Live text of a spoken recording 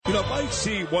If I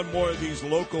see one more of these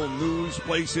local news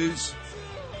places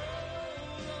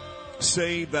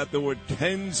say that there were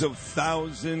tens of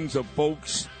thousands of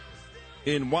folks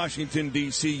in Washington,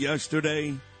 D.C.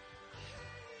 yesterday,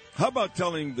 how about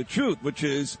telling the truth, which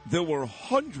is there were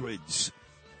hundreds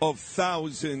of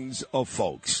thousands of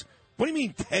folks? What do you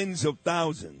mean tens of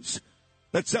thousands?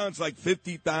 That sounds like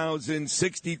 50,000,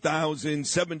 60,000,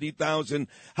 70,000.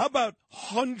 How about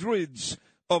hundreds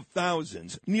of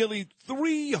thousands? Nearly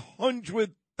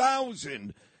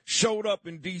 300,000 showed up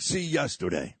in D.C.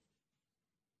 yesterday.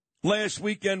 Last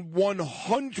weekend,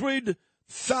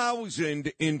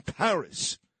 100,000 in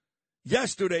Paris.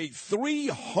 Yesterday,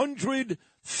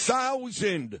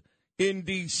 300,000 in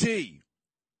D.C.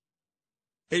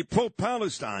 A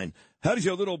pro-Palestine. How does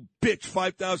your little bitch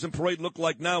 5,000 parade look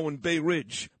like now in Bay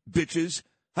Ridge, bitches?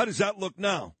 How does that look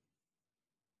now?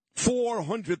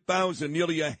 400,000,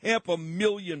 nearly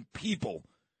 500,000 people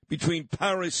between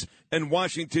Paris and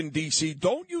Washington, D.C.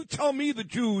 Don't you tell me the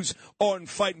Jews aren't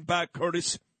fighting back,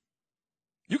 Curtis.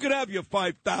 You could have your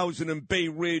 5,000 in Bay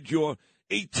Ridge, your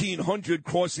 1,800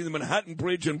 crossing the Manhattan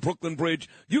Bridge and Brooklyn Bridge.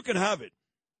 You can have it.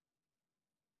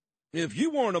 If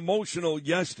you weren't emotional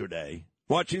yesterday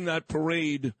watching that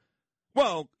parade,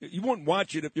 well, you wouldn't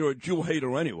watch it if you're a Jew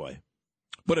hater anyway.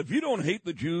 But if you don't hate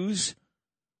the Jews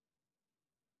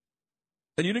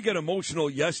and you didn't get emotional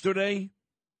yesterday,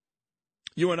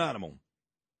 you're an animal.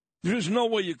 There's no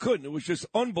way you couldn't. It was just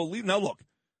unbelievable. Now, look,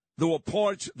 there were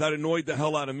parts that annoyed the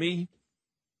hell out of me.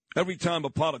 Every time a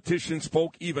politician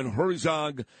spoke, even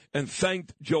Herzog, and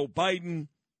thanked Joe Biden,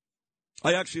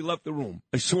 I actually left the room.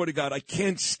 I swear to God, I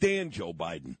can't stand Joe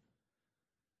Biden.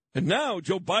 And now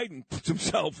Joe Biden puts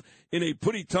himself in a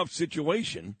pretty tough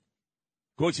situation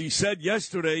because he said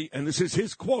yesterday, and this is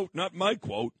his quote, not my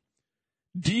quote,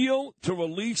 deal to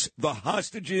release the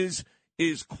hostages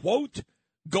is, quote,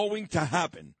 going to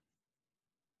happen.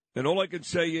 And all I can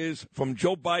say is, from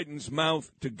Joe Biden's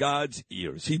mouth to God's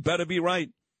ears, he better be right.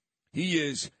 He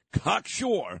is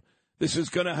cocksure this is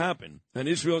going to happen. And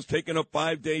Israel's taken a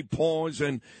 5-day pause,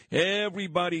 and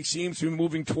everybody seems to be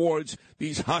moving towards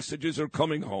these hostages are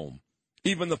coming home.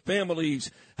 Even the families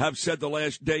have said the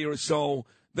last day or so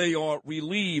they are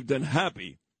relieved and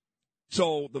happy.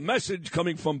 So the message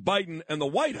coming from Biden and the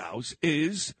White House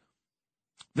is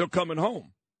they're coming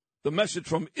home. The message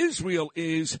from Israel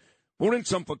is we're in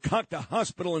some Fakakta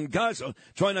hospital in Gaza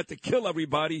trying not to kill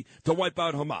everybody to wipe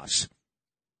out Hamas.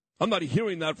 I'm not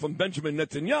hearing that from Benjamin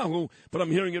Netanyahu, but I'm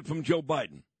hearing it from Joe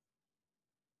Biden.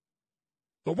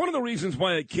 But one of the reasons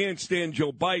why I can't stand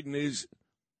Joe Biden is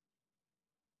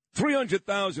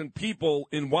 300,000 people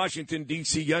in Washington,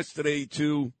 D.C. yesterday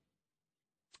to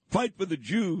fight for the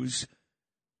Jews.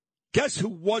 Guess who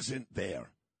wasn't there?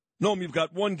 Noam, you've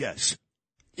got one guess.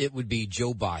 It would be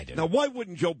Joe Biden. Now, why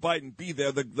wouldn't Joe Biden be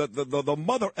there? The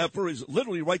mother effer is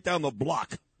literally right down the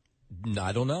block.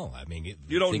 I don't know. I mean,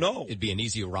 you don't know. It'd be an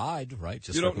easy ride, right?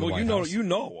 Just you don't. Well, you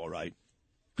know, all right,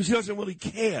 because he doesn't really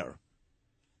care.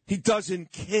 He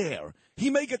doesn't care. He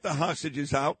may get the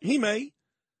hostages out. He may,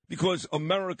 because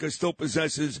America still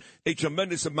possesses a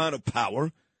tremendous amount of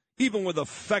power. Even with a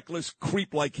feckless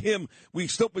creep like him, we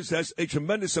still possess a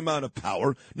tremendous amount of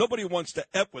power. Nobody wants to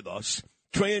F with us.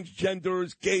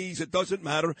 Transgenders, gays, it doesn't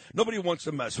matter. Nobody wants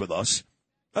to mess with us.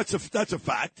 That's a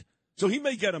fact. So he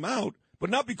may get him out. But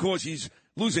not because he's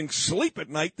losing sleep at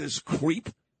night, this creep.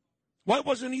 Why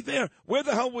wasn't he there? Where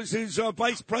the hell was his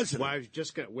vice president? Well, I was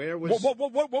just where was...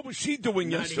 What was she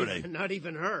doing yesterday? Not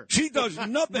even her. She does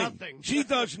nothing. Nothing. She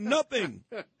does nothing.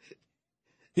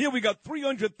 Here we got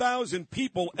 300,000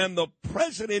 people, and the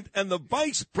president and the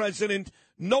vice president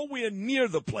nowhere near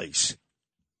the place.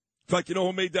 In fact, you know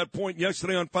who made that point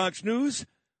yesterday on Fox News?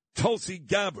 Tulsi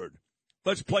Gabbard.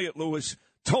 Let's play it, Lewis.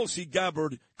 Tulsi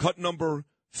Gabbard, cut number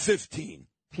 15.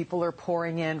 People are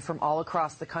pouring in from all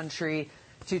across the country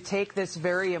to take this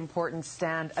very important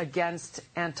stand against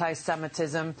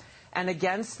anti-Semitism and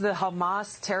against the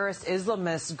Hamas terrorist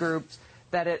Islamist groups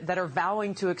that are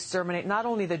vowing to exterminate not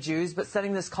only the Jews, but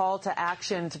setting this call to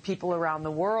action to people around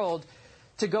the world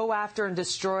to go after and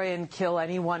destroy and kill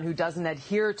anyone who doesn't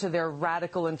adhere to their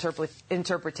radical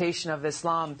interpretation of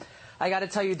Islam. I got to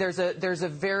tell you, there's a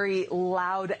very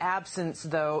loud absence,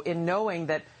 though, in knowing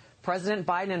that President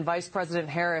Biden and Vice President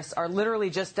Harris are literally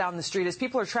just down the street. As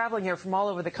people are traveling here from all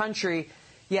over the country,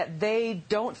 yet they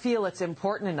don't feel it's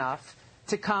important enough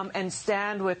to come and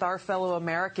stand with our fellow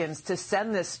Americans to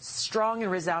send this strong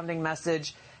and resounding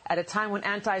message at a time when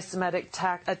anti-Semitic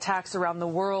attacks around the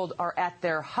world are at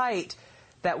their height,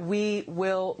 that we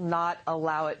will not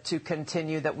allow it to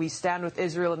continue, that we stand with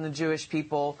Israel and the Jewish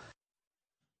people.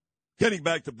 Getting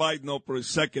back to Biden, though, for a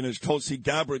second, as Tulsi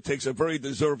Gabbard takes a very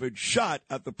deserved shot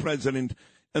at the president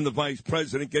and the vice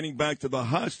president. Getting back to the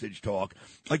hostage talk,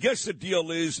 I guess the deal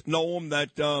is, Noam,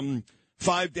 that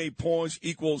 5-day pause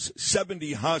equals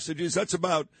 70 hostages. That's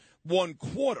about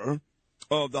 1/4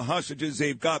 of the hostages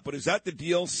they've got. But is that the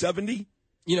deal, 70?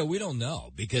 You know, we don't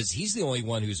know because he's the only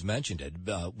one who's mentioned it.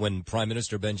 When Prime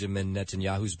Minister Benjamin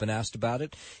Netanyahu's been asked about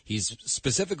it, he's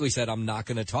specifically said, I'm not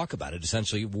going to talk about it,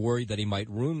 essentially worried that he might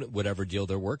ruin whatever deal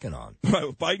they're working on.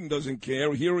 Well, Biden doesn't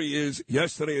care. Here he is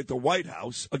yesterday at the White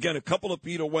House, again, a couple of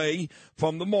feet away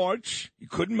from the march. He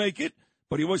couldn't make it,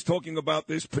 but he was talking about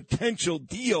this potential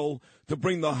deal to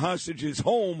bring the hostages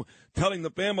home, telling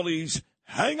the families,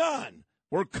 hang on,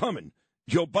 we're coming.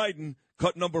 Joe Biden,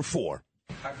 cut number 4.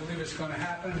 I believe it's going to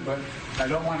happen, but I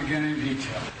don't want to get into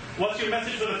detail. What's your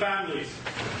message for the families?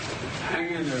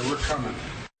 Hang in there. We're coming.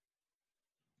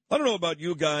 I don't know about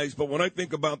you guys, but when I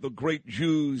think about the great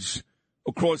Jews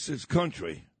across this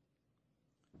country,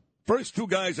 first 2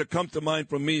 guys that come to mind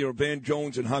for me are Van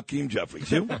Jones and Hakeem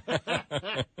Jeffries. You?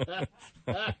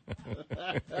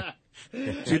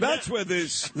 See, that's where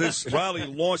this rally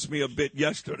lost me a bit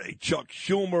yesterday. Chuck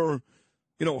Schumer.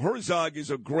 You know, Herzog is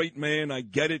a great man. I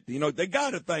get it. You know, they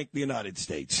got to thank the United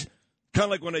States. Kind of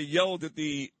like when they yelled at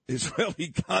the Israeli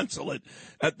consulate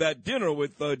at that dinner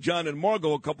with John and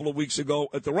Margot a couple of weeks ago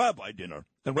at the rabbi dinner.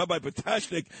 And Rabbi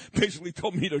Potashnik basically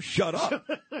told me to shut up.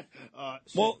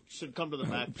 Should come to the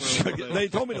back. They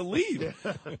told me to leave.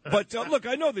 But, look,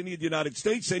 I know they need the United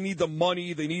States. They need the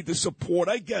money. They need the support.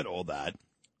 I get all that.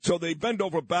 So they bend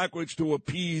over backwards to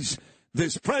appease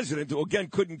this president who, again,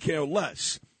 couldn't care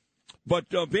less.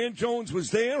 But Van Jones was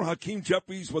there. Hakeem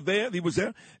Jeffries was there. He was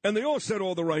there. And they all said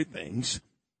all the right things.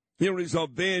 Here is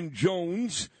Van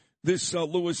Jones. This,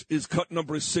 Lewis, is cut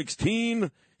number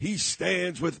 16. He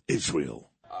stands with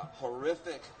Israel.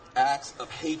 Horrific acts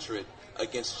of hatred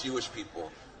against Jewish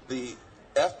people. The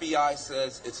FBI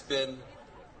says it's been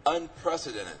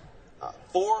unprecedented.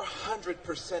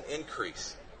 400%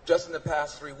 increase just in the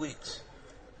past 3 weeks.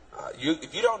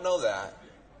 If you don't know that,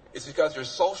 it's because your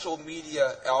social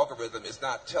media algorithm is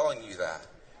not telling you that.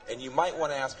 And you might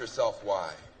want to ask yourself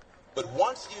why. But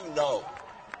once you know,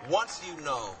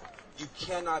 you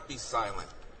cannot be silent.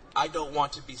 I don't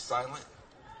want to be silent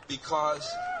because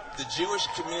the Jewish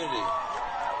community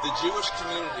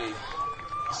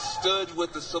stood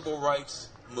with the civil rights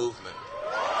movement.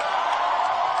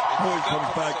 Always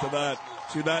comes back to that.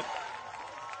 See that?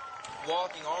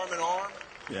 Walking arm in arm.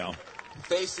 Yeah.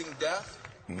 Facing death.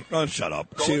 Oh, shut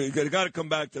up. See, you got to come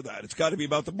back to that. It's got to be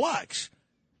about the blacks.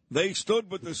 They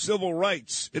stood with the civil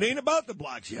rights. It ain't about the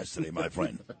blacks yesterday, my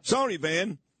friend. Sorry,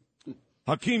 Van.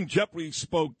 Hakeem Jeffries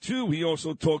spoke, too. He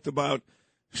also talked about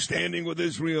standing with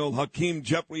Israel. Hakeem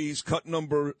Jeffries, cut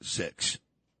number 6.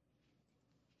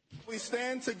 We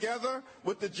stand together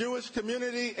with the Jewish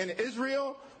community in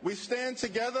Israel. We stand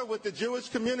together with the Jewish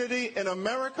community in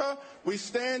America. We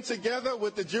stand together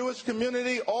with the Jewish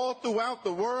community all throughout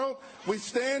the world. We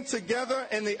stand together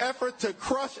in the effort to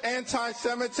crush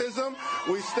anti-Semitism.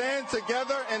 We stand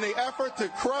together in the effort to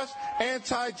crush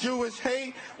anti-Jewish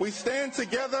hate. We stand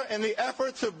together in the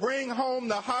effort to bring home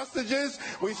the hostages.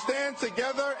 We stand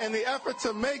together in the effort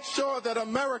to make sure that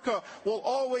America will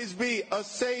always be a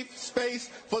safe space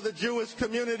for the Jewish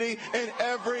community in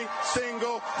every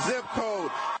single zip code.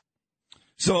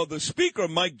 So the speaker,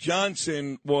 Mike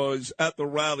Johnson, was at the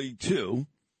rally, too.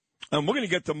 And we're going to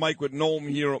get to Mike with Noam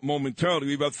here momentarily.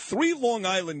 We have 3 Long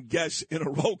Island guests in a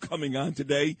row coming on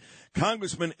today.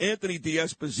 Congressman Anthony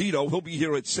D'Esposito, he'll be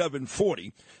here at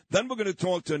 7:40. Then we're going to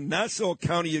talk to Nassau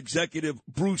County Executive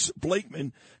Bruce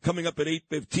Blakeman coming up at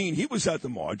 8:15. He was at the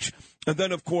march. And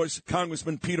then, of course,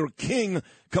 Congressman Peter King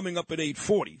coming up at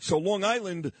 8:40. So Long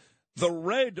Island, the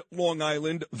red Long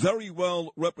Island, very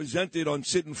well represented on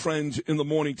Sid and Friends in the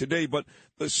morning today. But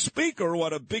the speaker, who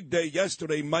had a big day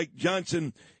yesterday, Mike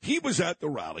Johnson, he was at the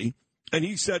rally, and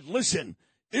he said, listen,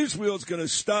 Israel's going to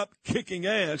stop kicking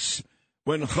ass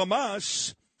when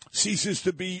Hamas ceases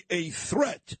to be a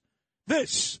threat.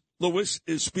 This, Lewis,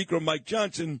 is Speaker Mike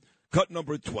Johnson, cut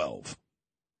number 12.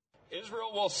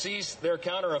 Israel will cease their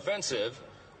counteroffensive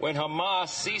when Hamas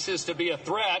ceases to be a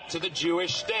threat to the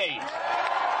Jewish state.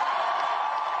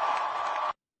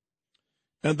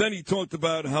 And then he talked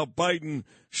about how Biden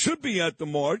should be at the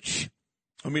march.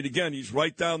 I mean, again, he's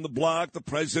right down the block. The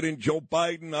president, Joe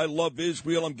Biden, I love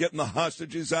Israel. I'm getting the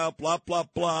hostages out, blah, blah,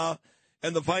 blah.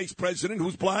 And the vice president,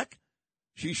 who's black,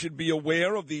 she should be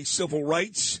aware of the civil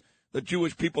rights that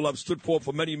Jewish people have stood for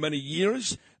many, many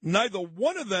years. Neither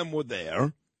one of them were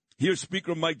there. Here's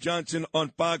Speaker Mike Johnson on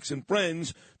Fox and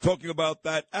Friends talking about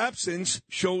that absence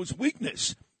shows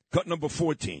weakness. Cut number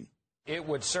 14. It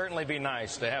would certainly be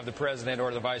nice to have the president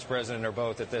or the vice president or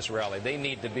both at this rally. They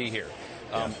need to be here.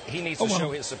 He needs to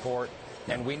show his support,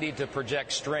 and we need to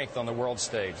project strength on the world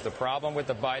stage. The problem with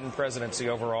the Biden presidency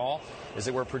overall is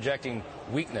that we're projecting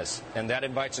weakness, and that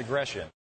invites aggression.